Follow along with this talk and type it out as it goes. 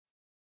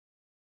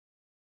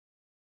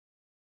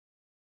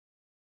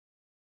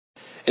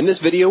In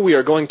this video, we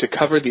are going to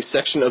cover the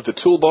section of the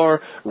toolbar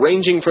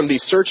ranging from the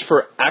Search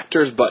for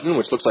Actors button,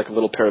 which looks like a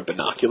little pair of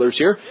binoculars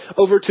here,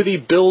 over to the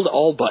Build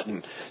All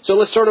button. So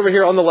let's start over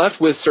here on the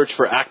left with Search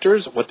for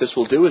Actors. What this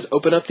will do is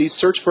open up the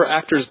Search for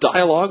Actors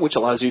dialog, which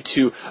allows you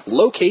to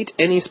locate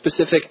any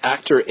specific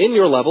actor in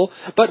your level,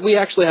 but we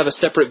actually have a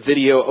separate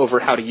video over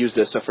how to use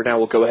this, so for now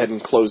we'll go ahead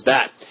and close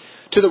that.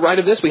 To the right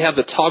of this, we have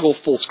the toggle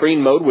full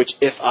screen mode, which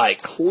if I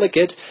click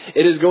it,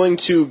 it is going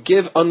to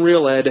give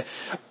UnrealEd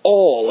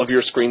all of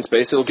your screen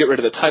space. It'll get rid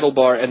of the title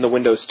bar and the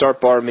Windows start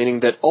bar,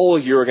 meaning that all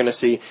you're going to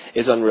see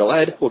is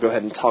UnrealEd. We'll go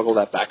ahead and toggle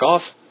that back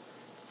off.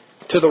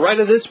 To the right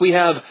of this, we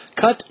have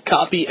cut,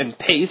 copy, and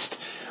paste,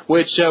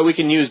 which we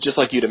can use just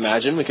like you'd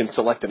imagine. We can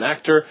select an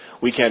actor,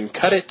 we can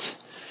cut it,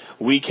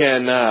 we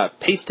can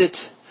paste it,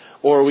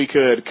 or we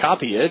could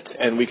copy it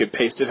and we could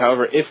paste it.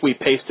 However, if we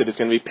paste it, it's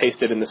going to be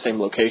pasted in the same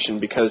location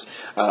because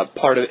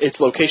part of its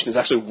location is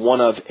actually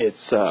one of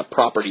its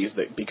properties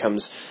that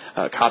becomes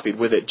copied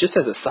with it. Just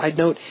as a side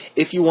note,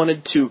 if you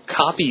wanted to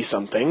copy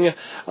something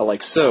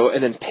like so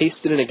and then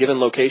paste it in a given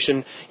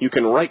location, you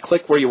can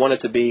right-click where you want it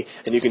to be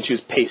and you can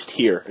choose Paste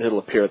Here, and it'll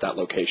appear at that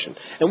location.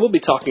 And we'll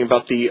be talking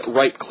about the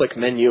right-click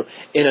menu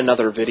in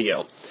another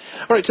video.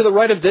 All right, to the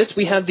right of this,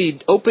 we have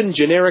the Open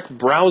Generic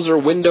Browser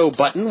Window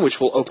button, which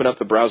will open up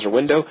the browser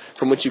window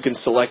from which you can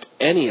select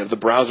any of the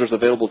browsers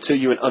available to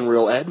you in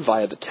UnrealEd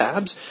via the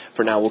tabs.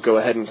 For now, we'll go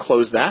ahead and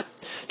close that.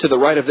 To the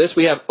right of this,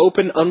 we have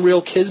Open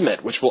Unreal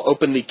Kismet, which will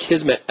open the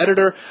Kismet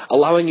editor,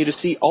 allowing you to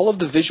see all of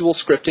the visual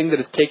scripting that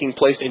is taking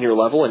place in your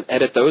level and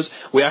edit those.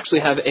 We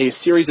actually have a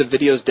series of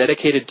videos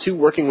dedicated to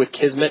working with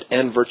Kismet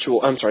and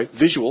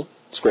visual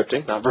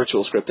scripting, not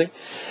virtual scripting.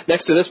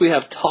 Next to this, we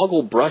have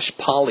Toggle Brush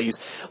Polys,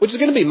 which is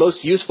going to be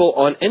most useful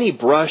on any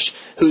brush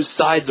whose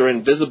sides are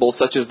invisible,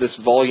 such as this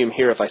volume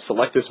here. If I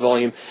select this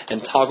volume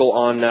and toggle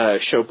on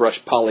Show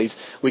Brush Polys,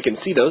 we can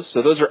see those.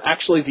 So those are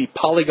actually the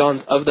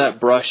polygons of that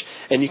brush,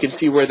 and you can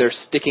see where they're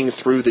sticking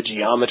through the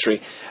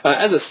geometry.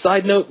 As a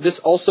side note,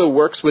 this also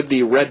works with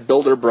the Red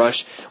Builder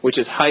brush, which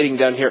is hiding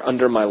down here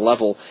under my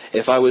level.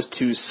 If I was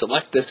to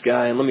select this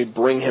guy, and let me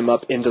bring him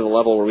up into the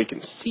level where we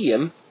can see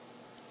him,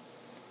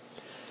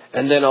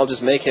 and then I'll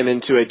just make him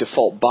into a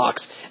default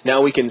box.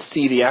 Now we can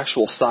see the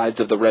actual sides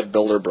of the Red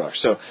Builder brush.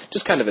 So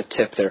just kind of a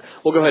tip there.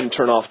 We'll go ahead and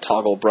turn off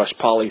Toggle Brush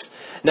Polys.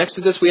 Next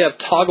to this, we have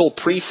Toggle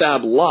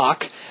Prefab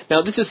Lock.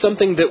 Now this is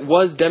something that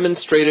was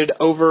demonstrated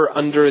under,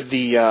 do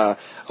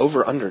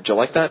you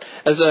like that?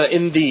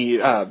 In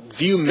the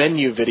View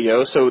Menu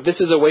video. So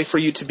this is a way for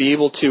you to be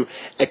able to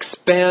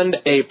expand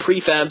a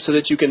prefab so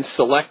that you can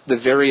select the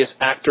various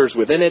actors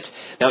within it.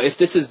 Now if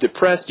this is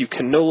depressed, you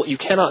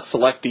cannot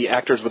select the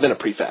actors within a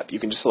prefab. You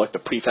can just select the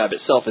prefab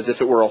itself as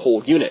if it were a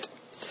whole unit.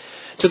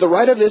 To the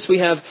right of this, we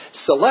have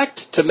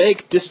Select to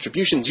make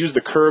distributions use the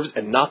curves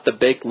and not the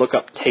baked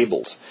lookup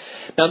tables.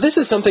 Now, this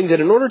is something that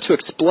in order to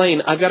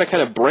explain, I've got to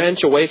kind of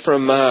branch away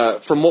from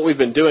what we've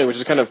been doing, which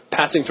is kind of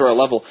passing through our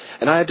level,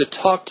 and I had to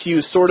talk to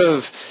you sort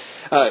of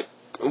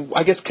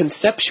I guess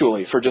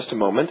conceptually for just a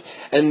moment,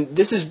 and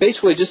this is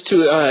basically just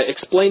to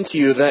explain to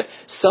you that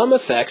some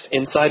effects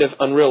inside of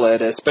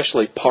UnrealEd,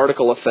 especially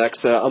particle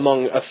effects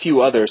among a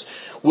few others,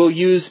 will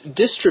use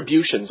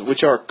distributions,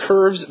 which are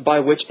curves by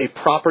which a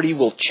property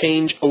will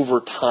change over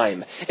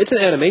time. It's an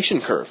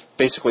animation curve,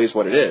 basically is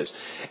what it is.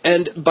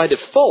 And by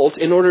default,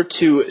 in order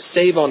to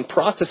save on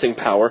processing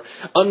power,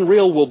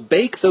 Unreal will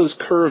bake those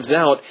curves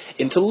out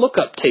into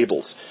lookup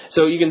tables.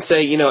 So you can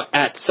say,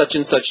 at such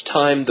and such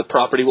time, the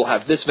property will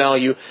have this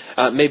value.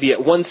 Maybe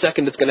at 1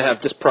 second, it's going to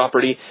have this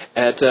property.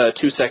 At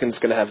 2 seconds, it's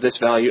going to have this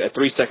value. At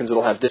 3 seconds,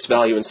 it'll have this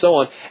value, and so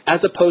on,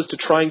 as opposed to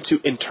trying to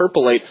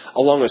interpolate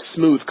along a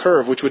smooth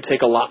curve, which would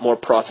take a lot more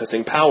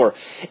processing power.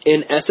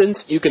 In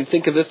essence, you can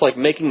think of this like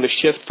making the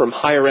shift from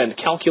higher-end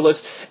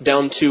calculus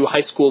down to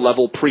high school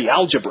level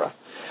pre-algebra.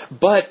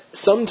 But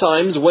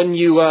sometimes when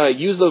you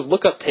use those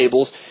lookup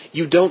tables,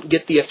 you don't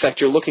get the effect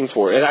you're looking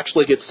for. It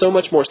actually gets so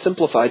much more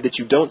simplified that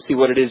you don't see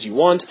what it is you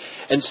want,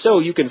 and so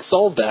you can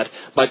solve that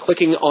by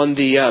clicking on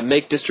the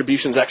Make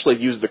Distributions Actually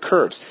Use the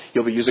Curves.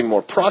 You'll be using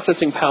more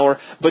processing power,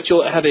 but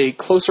you'll have a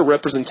closer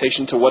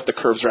representation to what the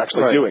curves are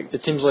actually doing.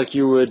 It seems like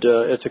you would,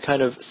 it's a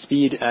kind of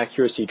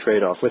speed-accuracy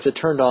trade-off. With it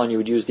turned on, you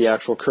would use the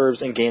actual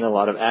curves and gain a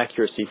lot of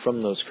accuracy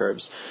from those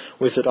curves.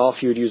 With it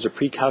off, you would use a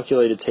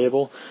pre-calculated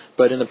table,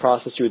 but in the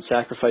process, you would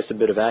sacrifice a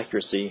bit of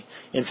accuracy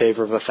in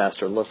favor of a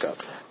faster lookup.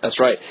 That's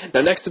right.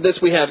 Now, next to this,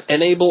 we have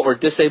Enable or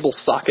Disable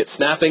Socket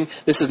Snapping.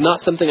 This is not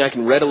something I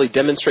can readily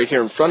demonstrate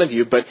here in front of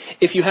you, but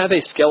if you have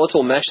a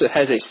skeletal mesh that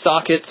has a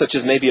socket, such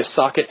as maybe a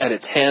socket at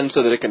its hand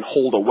so that it can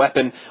hold a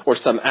weapon or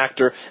some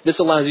actor, this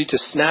allows you to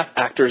snap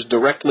actors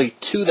directly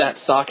to that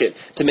socket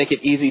to make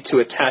it easy to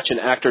attach an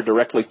actor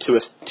directly to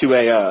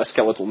a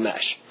skeletal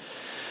mesh.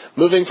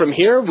 Moving from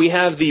here, we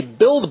have the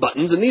build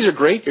buttons, and these are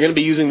great. You're going to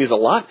be using these a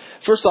lot.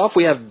 First off,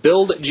 we have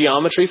build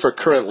geometry for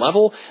current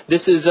level.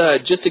 This is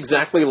just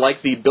exactly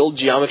like the build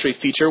geometry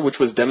feature, which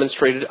was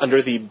demonstrated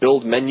under the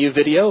build menu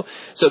video.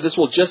 So this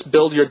will just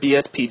build your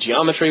BSP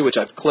geometry, which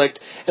I've clicked,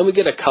 and we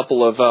get a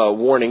couple of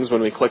warnings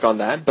when we click on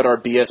that, but our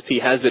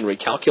BSP has been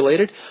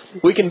recalculated.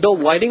 We can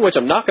build lighting, which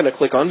I'm not going to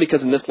click on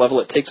because in this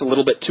level it takes a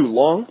little bit too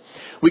long.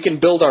 We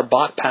can build our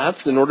bot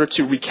paths in order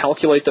to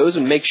recalculate those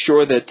and make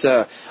sure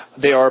that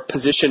they are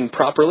positioned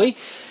properly.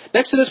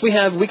 Next to this, we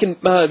have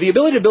the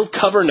ability to build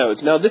cover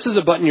nodes. Now, this is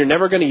a button you're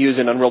never going to use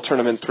in Unreal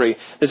Tournament 3.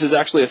 This is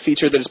actually a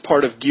feature that is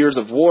part of Gears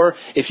of War.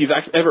 If you've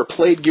ever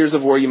played Gears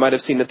of War, you might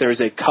have seen that there is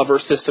a cover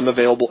system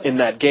available in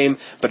that game,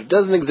 but it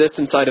doesn't exist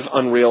inside of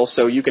Unreal,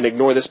 so you can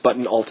ignore this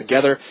button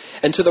altogether.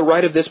 And to the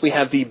right of this, we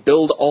have the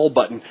Build All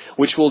button,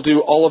 which will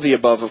do all of the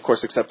above, of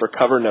course, except for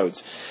cover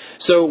nodes.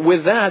 So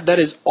with that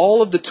is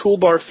all of the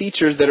toolbar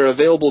features that are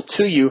available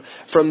to you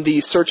from the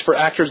Search for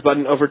Actors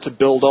button over to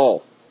Build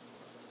All.